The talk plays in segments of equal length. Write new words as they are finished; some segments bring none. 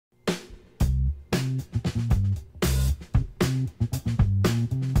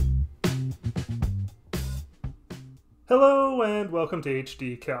Hello and welcome to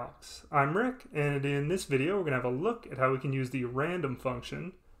HD Calcs. I'm Rick, and in this video we're going to have a look at how we can use the random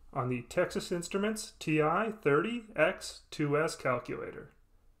function on the Texas Instruments TI-30X IIS calculator.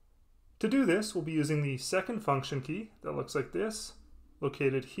 To do this, we'll be using the second function key that looks like this,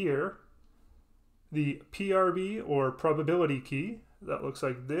 located here, the PRB or probability key that looks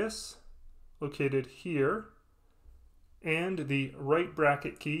like this, located here, and the right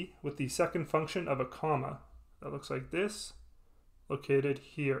bracket key with the second function of a comma that looks like this, located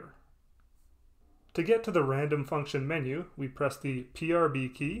here. To get to the random function menu, we press the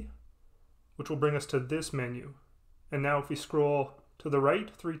PRB key, which will bring us to this menu. And now if we scroll to the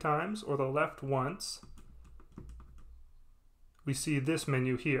right 3 times or the left once, we see this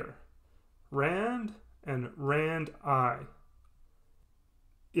menu here, Rand and Rand I.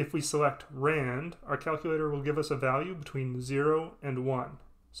 If we select Rand, our calculator will give us a value between 0 and 1.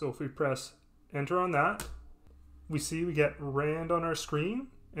 So if we press enter on that, we see we get Rand on our screen,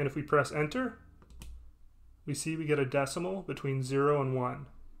 and if we press enter, we see we get a decimal between 0 and 1.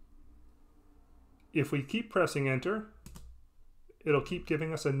 If we keep pressing enter, it'll keep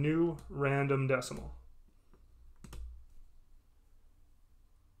giving us a new random decimal.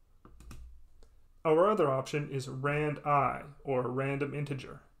 Our other option is Rand I, or random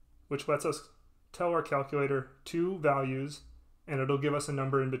integer, which lets us tell our calculator 2 values, and it'll give us a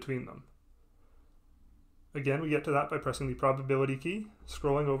number in between them. Again, we get to that by pressing the probability key,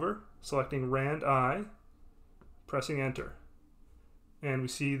 scrolling over, selecting Rand I, pressing enter. And we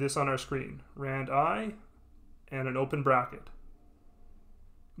see this on our screen, Rand I, and an open bracket.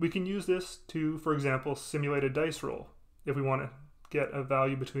 We can use this to, for example, simulate a dice roll if we want to get a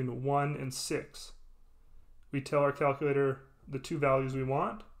value between 1 and 6. We tell our calculator the 2 values we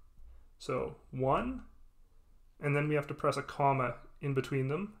want, so 1, and then we have to press a comma in between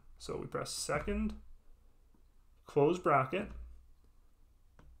them. So we press second, close bracket,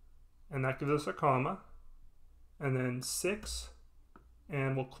 and that gives us a comma, and then 6,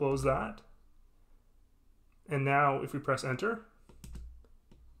 and we'll close that. And now if we press enter,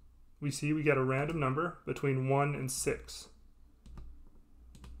 we see we get a random number between 1 and 6.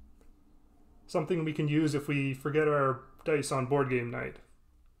 Something we can use if we forget our dice on board game night.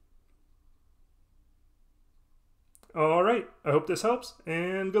 Alright, I hope this helps,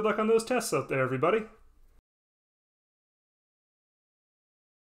 and good luck on those tests out there, everybody.